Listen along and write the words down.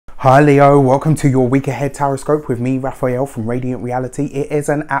Hi Leo, welcome to your week ahead Taroscope with me, Raphael from Reydiant Reality. It is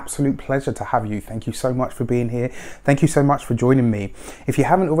an absolute pleasure to have you. Thank you so much for being here. Thank you so much for joining me. If you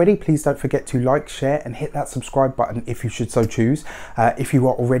haven't already, please don't forget to like, share and hit that subscribe button if you should so choose. If you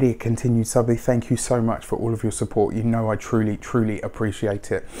are already a continued subby, thank you so much for all of your support. You know I truly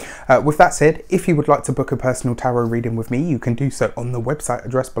appreciate it. With that said, if you would like to book a personal tarot reading with me, you can do so on the website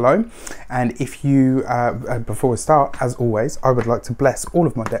address below. And if you, before we start, as always, I would like to bless all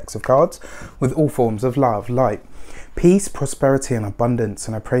of my decks of cards with all forms of love, light, peace, prosperity and abundance,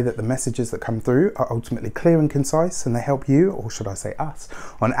 and I pray that the messages that come through are ultimately clear and concise and they help you, or should I say us,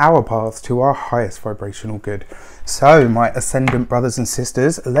 on our path to our highest vibrational good. So my ascendant brothers and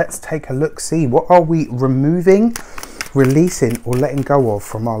sisters, let's take a look, see what are we removing, releasing or letting go of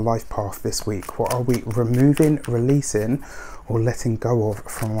from our life path this week. What are we removing, releasing or letting go of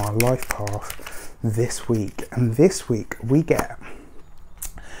from our life path this week? And this week we've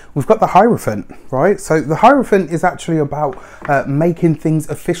got the Hierophant, right? So the Hierophant is actually about making things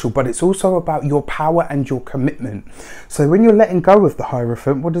official, but it's also about your power and your commitment. So when you're letting go of the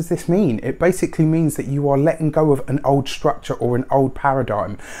Hierophant, what does this mean? It basically means that you are letting go of an old structure or an old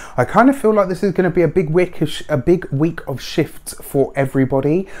paradigm. I kind of feel like this is going to be a big week of shifts for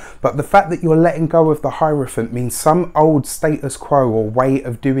everybody, but the fact that you're letting go of the Hierophant means some old status quo or way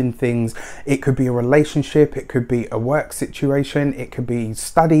of doing things. It could be a relationship, it could be a work situation, it could be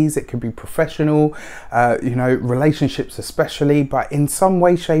studies, it could be professional, you know, relationships especially, but in some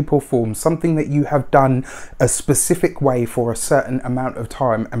way, shape or form, something that you have done a specific way for a certain amount of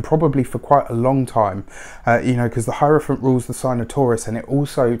time, and probably for quite a long time, you know, because the Hierophant rules the sign of Taurus, and it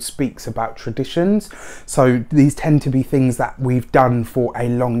also speaks about traditions. So these tend to be things that we've done for a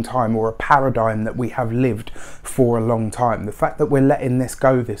long time, or a paradigm that we have lived for a long time. The fact that we're letting this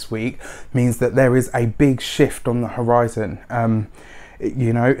go this week means that there is a big shift on the horizon.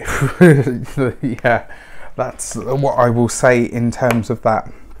 You know, yeah, that's what I will say in terms of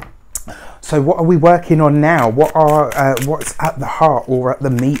that. So what are we working on now? What are what's at the heart or at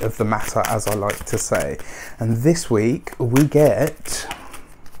the meat of the matter, as I like to say? And this week we get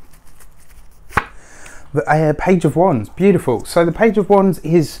the Page of Wands. Beautiful. So the Page of Wands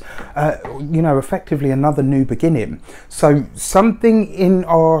is you know, effectively another new beginning. So something in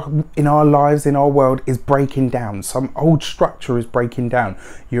our lives, in our world, is breaking down. Some old structure is breaking down.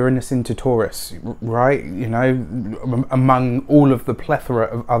 Uranus into Taurus, right? You know, among all of the plethora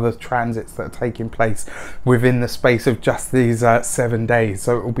of other transits that are taking place within the space of just these 7 days.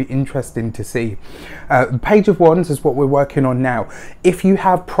 So it will be interesting to see. Page of Wands is what we're working on now. If you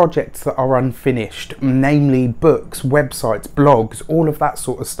have projects that are unfinished, namely books, websites, blogs, all of that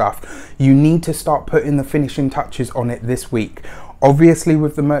sort of stuff, you need to start putting the finishing touches on it this week. Obviously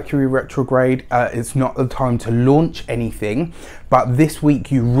with the Mercury retrograde, it's not the time to launch anything, but this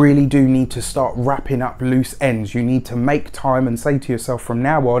week you really do need to start wrapping up loose ends. You need to make time and say to yourself, from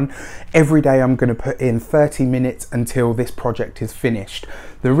now on, every day I'm going to put in 30 minutes until this project is finished.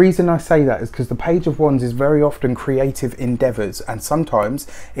 The reason I say that is because the Page of Wands is very often creative endeavors, and sometimes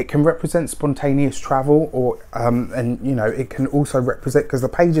it can represent spontaneous travel, or and you know, it can also represent, because the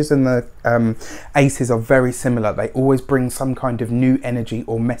pages and the aces are very similar, they always bring some kind of new energy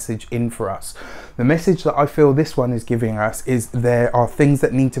or message in for us. The message that I feel this one is giving us is there are things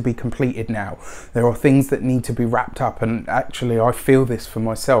that need to be completed now. There are things that need to be wrapped up, and actually I feel this for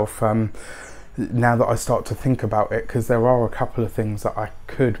myself now that I start to think about it, because there are a couple of things that I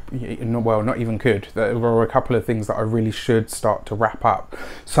could, well, not even could, there are a couple of things that I really should start to wrap up.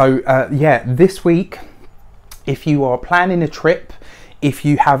 So yeah, this week, if you are planning a trip, if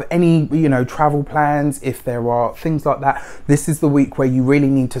you have any, you know, travel plans, if there are things like that, this is the week where you really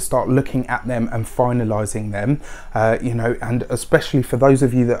need to start looking at them and finalizing them, you know, and especially for those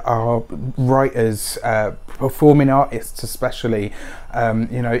of you that are writers, performing artists especially,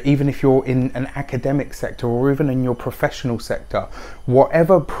 you know, even if you're in an academic sector or even in your professional sector,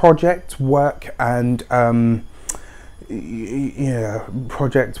 whatever project, work and yeah,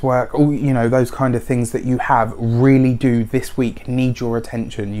 project work, all, you know, those kind of things that you have really do this week need your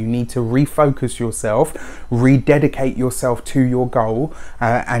attention. You need to refocus yourself, rededicate yourself to your goal,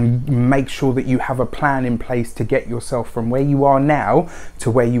 and make sure that you have a plan in place to get yourself from where you are now to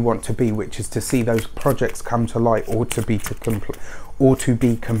where you want to be, which is to see those projects come to light or to be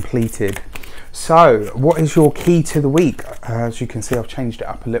completed. So what is your key to the week? As you can see, I've changed it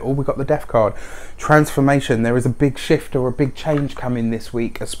up a little. We've got the Death card. Transformation. There is a big shift or a big change coming this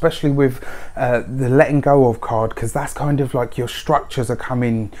week, especially with the letting go of card, because that's kind of like your structures are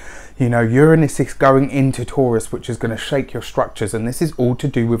coming. You know, Uranus is going into Taurus, which is going to shake your structures, and this is all to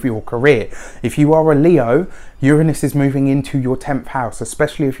do with your career. If you are a Leo, Uranus is moving into your 10th house,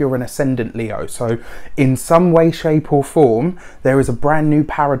 especially if you're an ascendant Leo. So in some way, shape or form, there is a brand new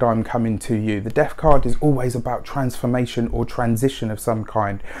paradigm coming to you. The Death card is always about transformation or transition of some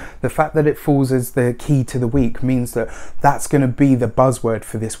kind. The fact that it falls as the key to the week means that that's going to be the buzzword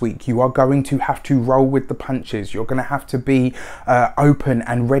for this week. You are going to have to roll with the punches. You're going to have to be open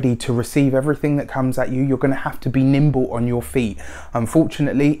and ready to receive everything that comes at you. You're going to have to be nimble on your feet.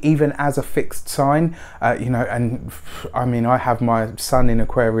 Unfortunately, even as a fixed sign, you know, and I mean, I have my sun in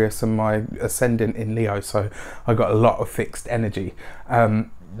Aquarius and my ascendant in Leo, so I got a lot of fixed energy.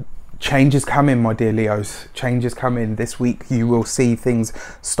 Change is coming, my dear Leos. Change is coming. This week you will see things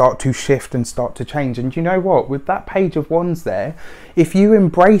start to shift and start to change. And you know what? With that Page of Wands there, if you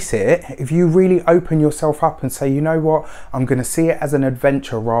embrace it, if you really open yourself up and say, you know what, I'm going to see it as an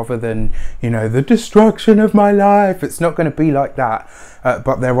adventure rather than, you know, the destruction of my life. It's not going to be like that.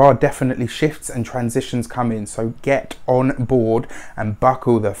 But there are definitely shifts and transitions coming. So get on board and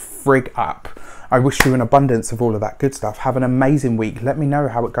buckle the frig up. I wish you an abundance of all of that good stuff. Have an amazing week. Let me know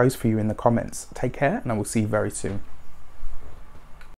how it goes for you in the comments. Take care, and I will see you very soon.